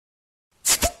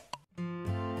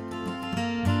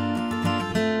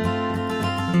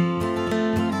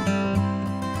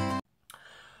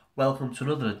welcome to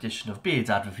another edition of Beer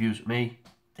Dad Reviews with me,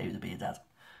 David the Beer Dad.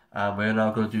 And we're now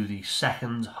going to do the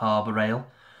second Harbour Ale.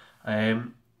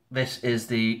 This is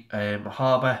the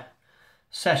Harbour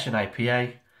Session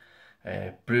IPA,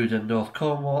 brewed in North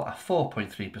Cornwall at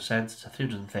 4.3%. It's a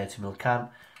 330ml can.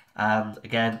 And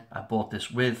again, I bought this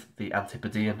with the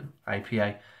Antipodean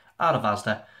IPA out of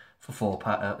Asda for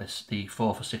 £4. It's the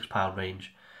 4 for £6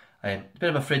 range. A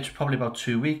bit of a fridge, probably about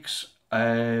 2 weeks.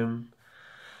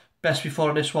 Best before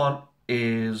on this one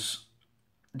is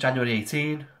January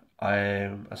 18. I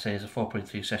say it's a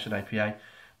 4.3 session IPA.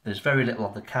 There's very little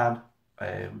on the can,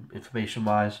 information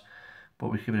wise, but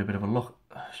we give it a bit of a look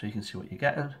so you can see what you're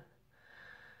getting.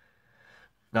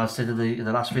 Now, as I said in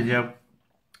the last video,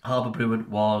 Harbour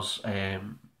Brewing was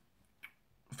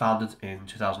founded in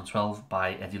 2012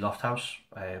 by Eddie Lofthouse.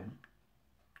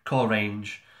 Core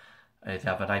range, they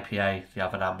have an IPA, they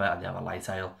have an amber, and they have a light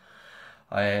ale.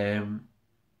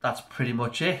 That's pretty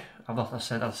much it. I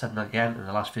said that again in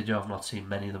the last video, I've not seen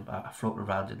many of them floating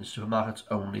around in the supermarkets,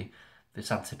 only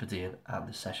this Antipodean and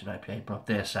this Session IPA. But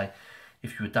I dare say,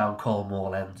 if you were down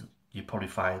Cornwall end, you'd probably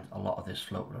find a lot of this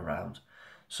floating around.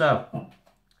 So,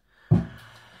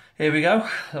 here we go.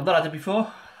 I've not had it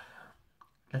before.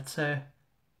 Let's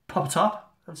pop a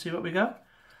top and see what we go.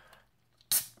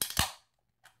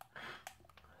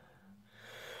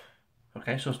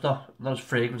 Okay, so it's not as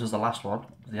fragrant as the last one,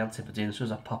 the Antipodean. As soon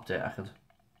as I popped it,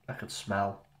 I could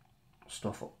smell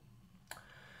stuff up.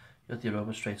 You got the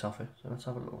aroma straight off it. So let's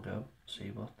have a little go, see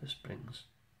what this brings.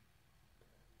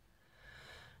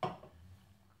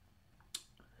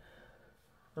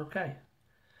 Okay,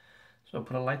 so I'll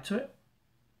put a light to it.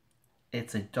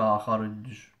 It's a dark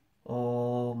orange,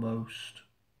 almost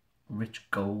rich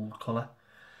gold colour.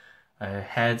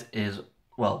 Head is,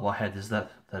 well, what head is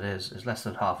that? That is less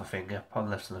than half a finger,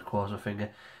 probably less than a quarter of a finger,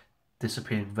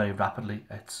 disappearing very rapidly.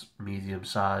 It's medium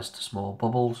sized to small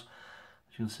bubbles.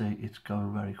 As you can see, it's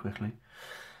going very quickly.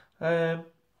 A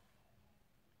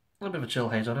little bit of a chill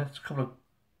haze on it. It's a couple of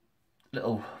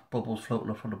little bubbles floating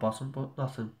up from the bottom, but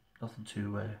nothing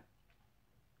to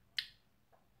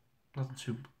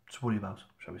worry about,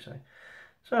 shall we say.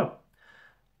 So,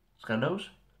 let's get a nose.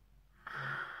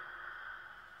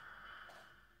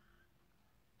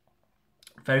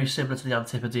 Very similar to the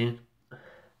Antipodean.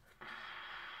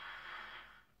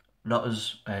 Not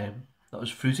as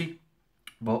fruity,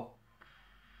 but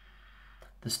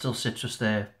there's still citrus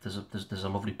there. There's a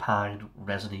lovely pine,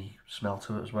 resiny smell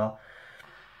to it as well,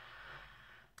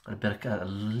 and a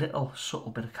little subtle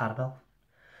bit of caramel.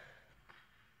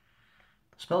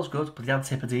 Smells good, but the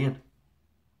Antipodean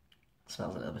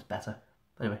smells a little bit better.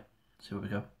 Anyway, see where we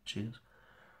go. Cheers.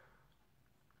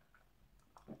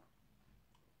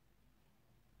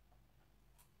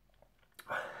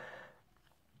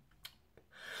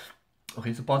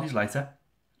 Okay, the body's lighter.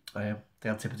 The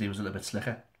Antipodean was a little bit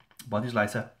slicker. Body's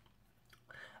lighter.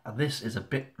 And this is a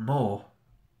bit more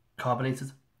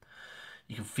carbonated.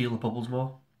 You can feel the bubbles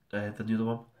more than the other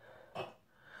one.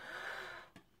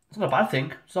 It's not a bad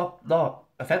thing. It's not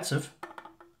offensive.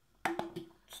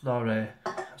 It's not, I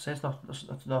say it's not,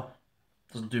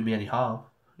 doesn't do me any harm.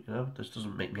 You know, this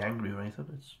doesn't make me angry or anything.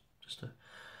 It's just a...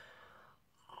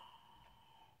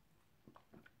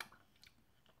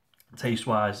 Taste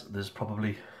wise, there's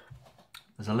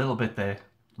a little bit there,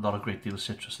 not a great deal of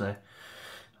citrus there.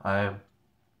 Other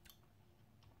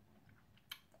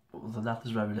than that,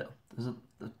 there's very little. There's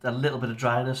a little bit of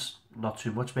dryness, not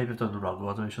too much. Maybe I've done the wrong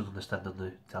order. I should understand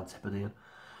the Antipodean.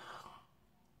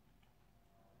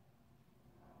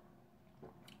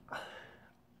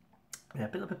 Yeah,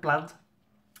 a little bit bland,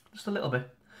 just a little bit.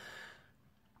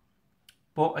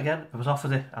 But again, if I was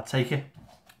offered it, I'd take it.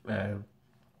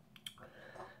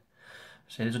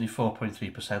 So it is only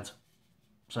 4.3%.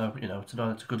 So, you know, it's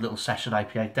a good little session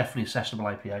IPA, definitely a sessionable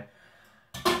IPA.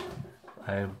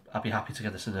 I'd be happy to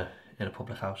get this in a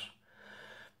public house,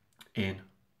 in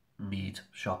mead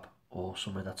shop, or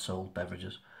somewhere that sold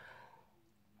beverages.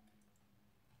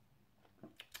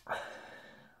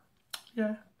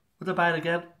 Yeah, would I buy it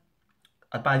again?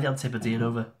 I'd buy the Antipodean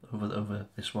over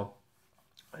this one.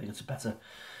 I think it's a better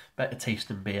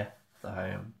tasting beer.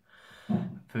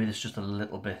 For me, it's just a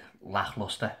little bit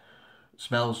lackluster.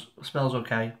 Smells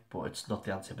okay, but it's not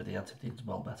the Antipodean. Antipodean's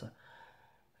well better.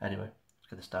 Anyway, let's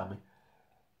get this down me.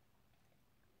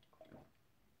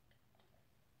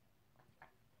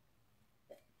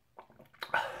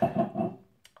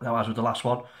 Now, as with the last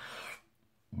one,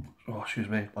 as with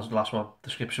the last one,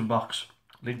 description box,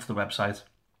 link to the website,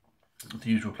 the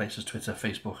usual places: Twitter,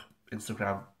 Facebook,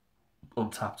 Instagram,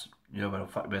 Untapped. You know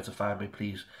where to find me.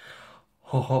 Please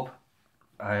hook up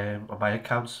on my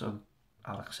accounts, and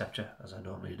I'll accept you as I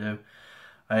normally do.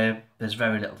 There's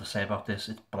very little to say about this.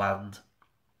 It's bland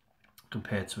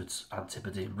compared to its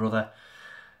Antipodean brother.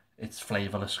 It's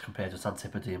flavourless compared to its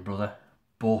Antipodean brother.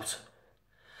 But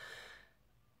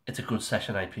it's a good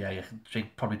session IPA. I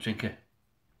can probably drink it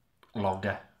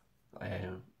longer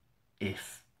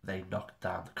if they knock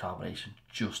down the carbonation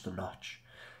just a notch.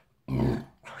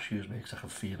 Excuse me, because I can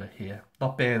feel it here.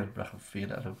 Not burning, but I can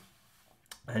feel it.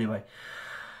 Anyway,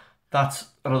 that's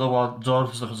another one done.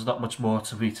 There's not much more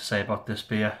to me to say about this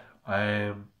beer.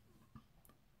 It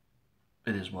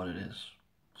is what it is.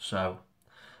 So,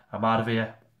 I'm out of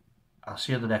here. I'll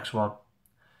see you in the next one.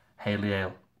 Hail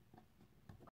Ale.